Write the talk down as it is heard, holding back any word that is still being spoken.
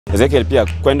Ezekiel pia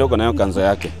kwenda huko nayo kanzo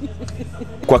yake.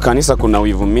 Kwa kanisa kuna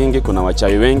wivu mingi, kuna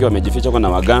wachawi wengi wamejificha, kuna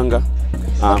waganga.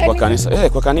 Kwa kanisa,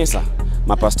 kwa kanisa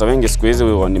mapasta wengi siku hizi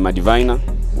ni madivina,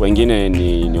 wengine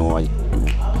ni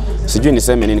sijui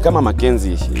niseme nini, kama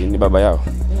Makenzi ni baba yao.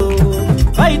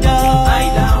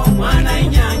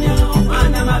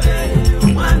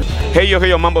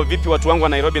 Heyo mambo vipi watu wangu wa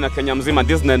Nairobi na Kenya mzima.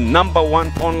 This is the #1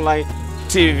 online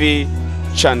TV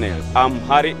channel. I'm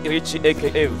Hari Richie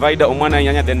aka Vida Omwana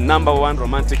Nyanya, the #1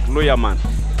 romantic lawyer man.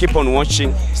 Keep on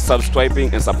watching, subscribing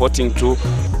and supporting to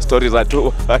Stories at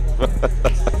 255.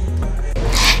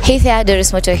 Hey there,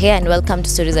 Doris Moto here and welcome to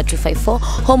Stories at 254,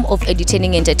 home of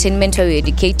entertaining entertainment where we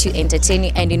educate you, entertain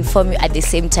you and inform you at the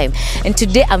same time. And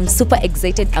today I'm super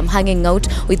excited. I'm hanging out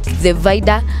with the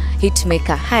Vida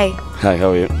hitmaker. Hi. Hi,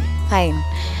 how are you? Fine.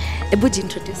 Would you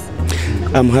introduce?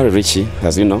 I'm Hari Richie,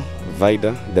 as you know,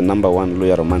 Vida, the #1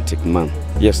 lawyer romantic man.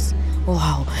 Yes.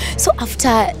 Wow. So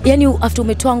after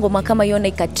umetoa ngoma kama yona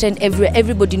ika trend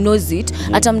everybody knows it.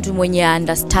 Hata mtu mwenye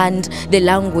understand the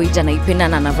language anaipenda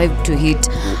na ana vibe to hit.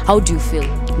 How do you feel?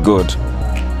 Good.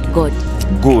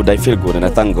 Good, I feel good and I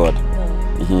thank God.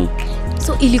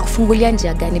 So ili kufungulia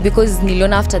njia gani? Because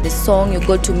niliona after the song you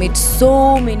got to meet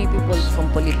so many people, from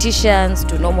politicians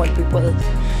to normal people.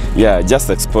 Yeah, just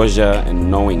exposure and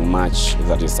knowing much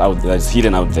that is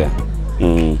hidden out there.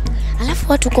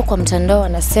 Alafu watu kwa mtandao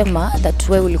wanasema that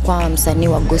wewe ulikuwa msanii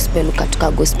wa gospel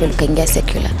ukatoka gospel ukaingia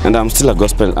secular. And I'm still a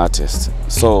gospel artist.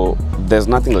 So there's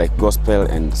nothing like gospel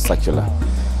and secular.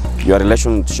 Your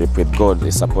relationship with God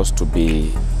is supposed to be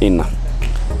inner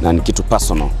and kitu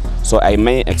personal. So I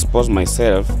may expose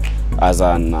myself as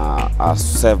a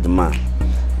saved man,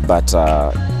 but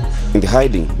in the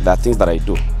hiding there are things that I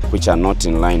do which are not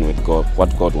in line with God,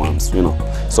 what God wants, you know.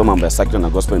 So mambo ya secular na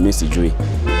gospel mimi sijui.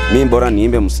 Mimi bora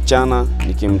niimbe msichana,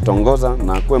 nikimtongoza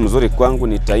na akuwe mzuri kwangu,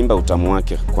 nitaimba utamu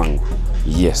wake kwangu.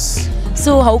 Yes.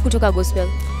 So haukutoka gospel?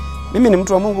 Mimi ni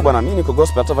mtu wa Mungu bwana, mimi niko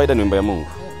gospel, hata Vida ni wimbo ya Mungu.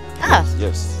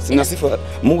 Yes. Sina sifa,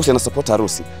 Mungu si anasupport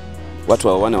harusi. Watu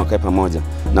waone wakae pamoja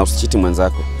na usichiti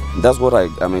mwenzako. That's what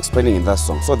I'm explaining in that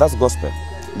song. So that's gospel.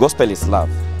 Gospel is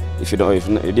love. If you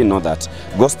didn't know that,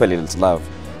 gospel is love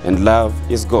and love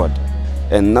is God.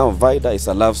 And now Vida is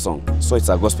a love song. So it's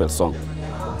a gospel song.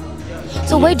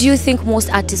 So why do you think most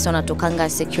artists wanatokanga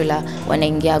secular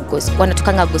wanaingia gospel,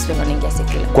 wanatokanga gospel wanaingia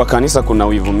secular? Kwa kanisa kuna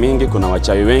wivu mingi, kuna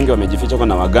wachawi wengi wamejificha,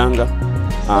 kuna waganga.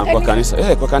 Kwa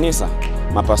kanisa, kwa kanisa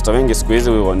mapasta wengi siku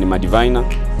hizi ni madivina,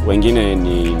 wengine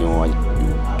ni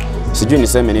sijui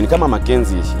niseme nini, kama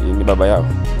Makenzi ni baba yao.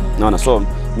 Naona, so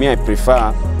me I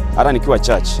prefer hata nikiwa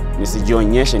church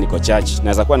nisijionyeshe niko church.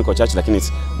 Naweza kuwa niko church lakini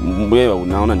wewe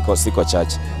unaona siko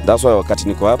church. That's why wakati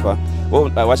niko hapa,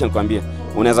 wacha nikwambie,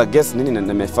 unaweza guess nini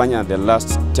nimefanya the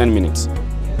last 10 minutes?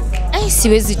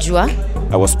 Siwezi jua.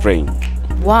 I was praying.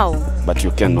 Wow. But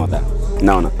you can know that.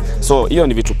 Naona. So hiyo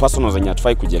ni vitu personal zenye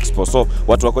hatufai kujiexpose. So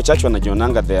watu wako church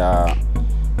wanajionanga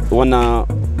wana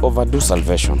overdo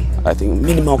salvation. I think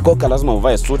mimi nimeokoka lazima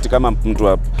uvae suti kama mtu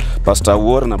wa Pastor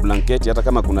War na blanketi hata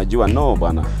kama kuna jua. No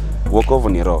bwana. Wokovu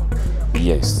ni roho.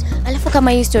 Yes. Alafu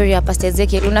kama hii story ya Pastor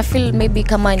Ezekiel, una feel maybe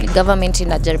kama government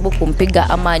inajaribu kumpiga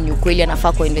ama ni ukweli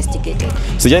anafaa ku investigate?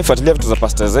 Sijaifuatilia vitu za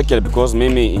Pastor Ezekiel because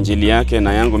mimi injili yake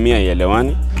na yangu mimi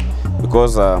haielewani.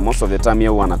 Because most of the time yeye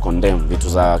wana condemn vitu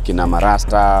za kina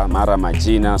marasta, mara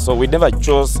majina. So we never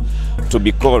chose to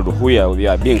be called who we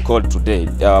are being called today.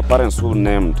 Our parents who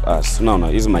named us. No,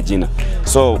 hizo majina.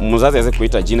 So mzazi aweze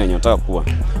kuita jina yenye unataka kuwa.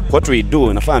 What we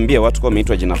do, nafaa ambia watu kwa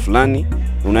umeitwa jina fulani,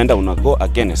 unaenda go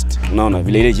against. Unaona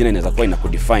vile ile jina inaweza kuwa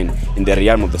inakudefine in the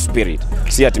realm of the spirit.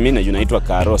 Si ati mimi naitwa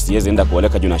Karo, siwezi enda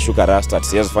kuoleka jina shuka rasta,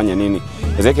 siwezi fanya nini.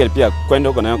 Ezekiel pia kwenda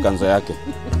huko nayo kanzo yake.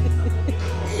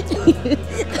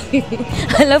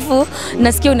 Alafu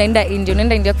nasikia unaenda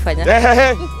India kufanya?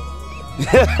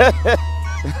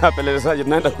 Apelezaje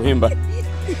tunaenda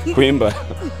kuimba.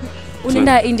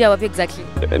 Unaenda India wapi exactly?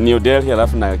 New Delhi,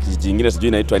 alafu na kijiji kingine sijui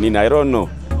inaitwa nini, I don't know.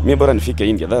 Mimi bora nifike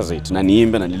India, that's it. Na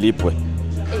niimbe na nilipwe.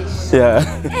 Yeah.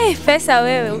 Pesa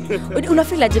wewe. Una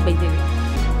feel aje by the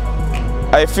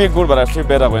way? I feel good but I feel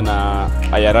better when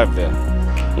I arrive there.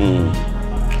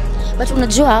 But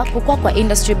unajua kukua kwa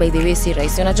industry by the way si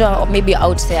rahisi. Unajua maybe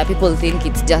out there people think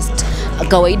it's just a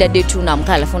kawaida day tu na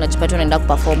mkala alafu unajipata unaenda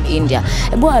kuperform India.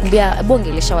 Hebu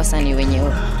ongelesha wasanii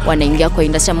wenyewe wanaingia kwa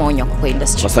industry ama wenye kwa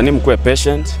industry. Wasanii mkuwe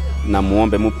patient na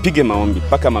muombe, mpige maombi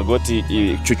paka magoti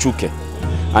ichuchuke.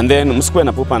 And then msikuwe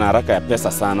na pupa na haraka ya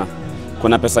pesa sana.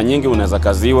 Kuna pesa nyingi unaweza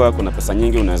kaziwa, kuna pesa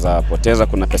nyingi unaweza poteza,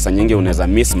 kuna pesa nyingi unaweza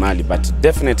miss mali, but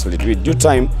definitely with due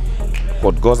time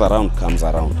what goes around comes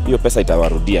around. Hiyo pesa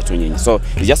itawarudia tu nyinyi. So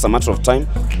it's just a matter of time,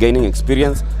 gaining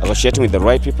experience, associating with the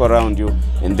right people around you,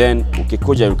 and then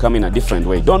ukikuja you come in a different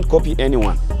way. Don't copy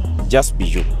anyone, just be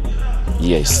you.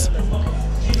 Yes.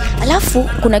 Alafu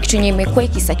kuna kitu yenye imekuwa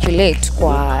ikicirculate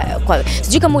kwa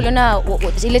sijui kama uliona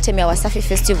ile time ya Wasafi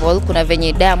Festival, kuna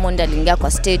venye Diamond aliingia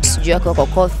kwa stage sijui yake kwa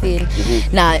coffin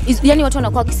na yani watu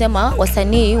wanakuwa wakisema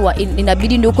wasanii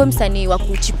inabidi ndio uko msanii wa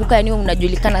kuchipuka, yani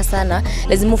unajulikana sana,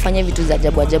 lazima ufanye vitu za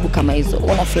ajabu kama hizo.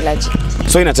 Una feel aje?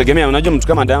 So inategemea, unajua mtu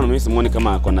kama Diamond mimi simuoni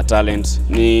kama kuna talent,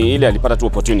 ni ile alipata tu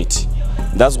opportunity.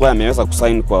 That's why ameweza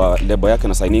kusign kwa label yake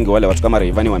na signing wale watu kama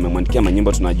Rayvanny wamemwandikia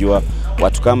manyimbo, tunajua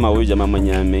watu kama huyu jamaa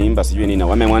mwenye ameimba sijui nini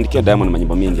wamemwandikia Diamond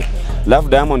manyimbo mingi. Love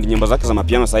Diamond nyimbo zake za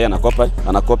mapiano sasa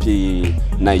anakopi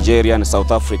Nigeria na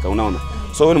South Africa, unaona.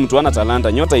 So huyu mtu ana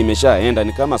talanta, nyota imeshaenda,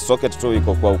 ni kama socket tu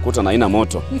iko kwa ukuta na ina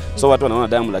moto. So watu wanaona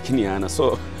Diamond lakini hana.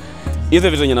 So hizo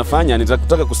vitu ninafanya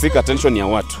nitakutaka kusika attention ya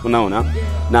watu, unaona.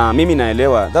 Na mimi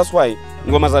naelewa, that's why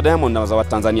ngoma za Diamond na za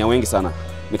Watanzania wengi sana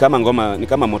ni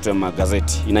kama moto ya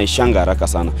magazeti, inaishanga haraka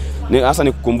sana. Hasa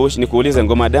nikuulize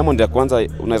ngoma ya Diamond ya kwanza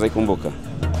unaweza ikumbuka?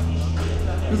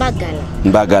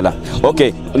 Mbagala.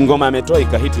 Okay, ngoma ametoa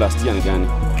ikahit last year ni gani?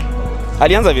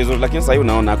 Alianza vizuri lakini sasa hivi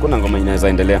unaona hakuna ngoma inaweza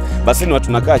endelea. Basi ni watu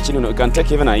tunakaa chini, you can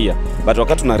take even a year. But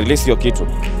wakati tuna release hiyo kitu,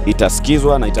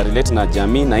 itasikizwa na itarelate na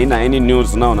jamii na ina any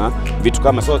news, unaona vitu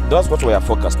kama. So that's what we are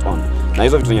focused on. Na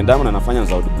hizo vitu zenye Diamond anafanya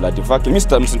za blood fact. Mimi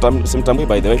simtambui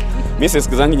by the way. Mimi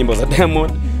sisikizangi nyimbo za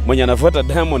Diamond. Mwenye anafuata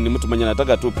Diamond ni mtu mwenye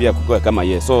anataka tu pia kukua kama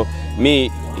yeye. So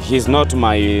me, he's not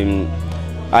my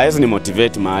hawezi ni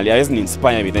motivate mahali, hawezi ni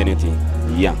inspire with anything.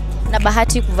 Yeah. Na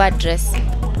Bahati kuvaa dress.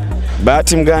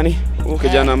 Bahati mgani?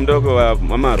 Kijana mdogo wa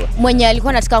Mamarwa. Mwenye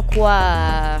alikuwa anataka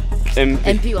kuwa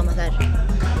MP wa Mathare.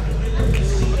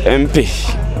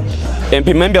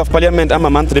 MP member of parliament ama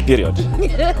monthly period.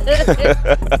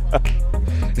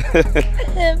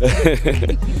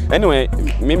 Anyway,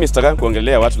 mimi sitaka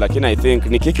kuongelea watu lakini I think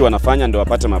ni kiki wanafanya ndio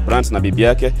wapate mabrands na bibi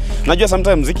yake. Najua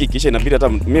sometimes muziki ikisha inabidi hata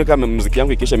mimi kama muziki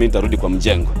yangu ikisha mimi nitarudi kwa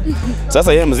mjengo.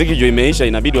 Sasa yeye muziki jo imeisha,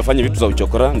 inabidi wafanye vitu za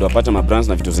uchokora ndio wapate mabrands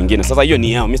na vitu zingine. Sasa hiyo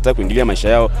ni yao, mimi sitaki kuingilia maisha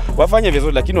yao. Wafanye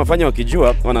vizuri lakini wafanye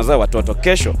wakijua wanazaa watoto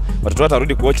kesho. Watoto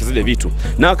watarudi kuwatch zile vitu.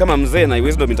 Na kama mzee na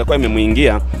wisdom itakuwa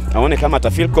imemuingia, aone kama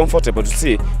ata feel comfortable to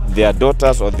see their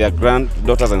daughters or their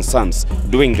granddaughters and sons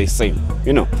doing the same.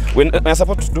 You know, when I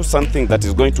support to do something that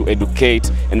is going to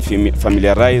educate and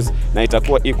familiarize, na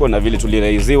itakuwa iko na vile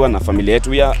tuliraiziwa na familia yetu.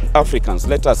 We are Africans,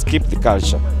 let us keep the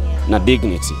culture na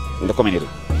dignity in the community.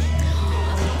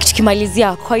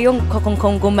 Tukimalizia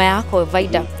kwa ngoma yako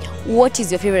Vida, what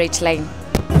is your favorite line?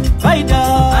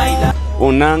 Vida.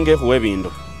 Unange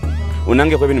huebindo.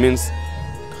 Unange huebindo means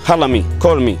holler me,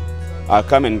 call me. I'll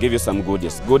come and give you some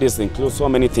goodies. Goodies include so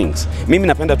many things. Mimi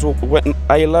napenda tu,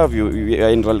 I love you, you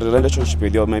are in a relationship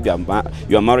with you, maybe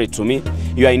you are married to me,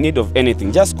 you are in need of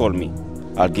anything, just call me,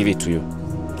 I'll give it to you.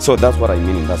 So that's what I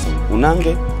mean in that song.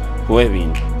 Unange,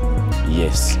 huebindo.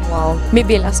 Yes. Wow.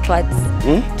 Maybe last words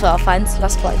to our fans,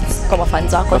 last words. Kama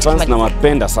fans wako. Fans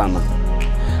nawapenda sana.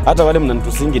 Hata wale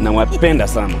mnanitusingi nawapenda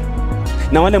sana.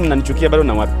 Na wale mnanichukia bado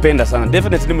nawapenda sana.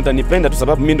 Definitely mtanipenda tu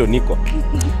sababu mimi ndo niko.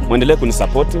 Muendelee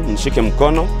kunisupport, mnishike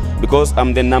mkono because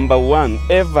I'm the #1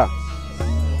 ever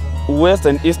West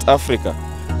and East Africa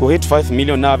ku hit 5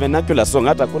 million na vernacular song,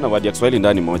 hata kuna word ya Kiswahili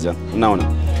ndani moja. Unaona?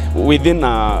 Within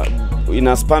in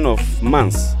a span of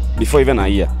months, before even a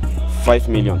year, 5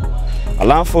 million.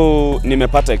 Alafu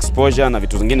nimepata exposure na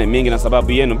vitu zingine mingi na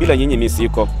sababu yenu. Bila nyinyi mimi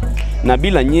siko. Na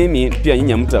bila nyinyi pia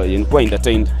nyinyi mtakuwa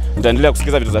entertained. Mtaendelea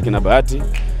kusikiza vitu za kina Bahati,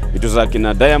 vitu za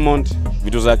kina Diamond,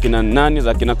 vitu za kina nani,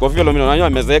 za kina Koffi Olomide. Unajua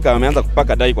amezeeka, ameanza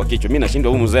kupaka dai kwa kichwa. Mimi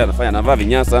nashindwa huyu mzee anavaa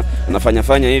vinyasa,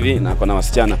 anafanya hivi na kuna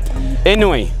wasichana.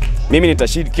 Anyway, mimi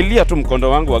nitashikilia tu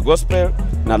mkondo wangu wa gospel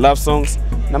na love songs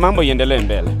na mambo iendelee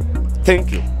mbele.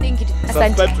 Thank you. Thank you.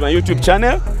 Subscribe to my YouTube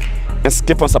channel and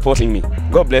keep on supporting me.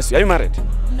 God bless you. Are you married?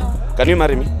 No. Can you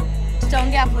marry me?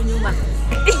 Tutaongea hapo nyuma.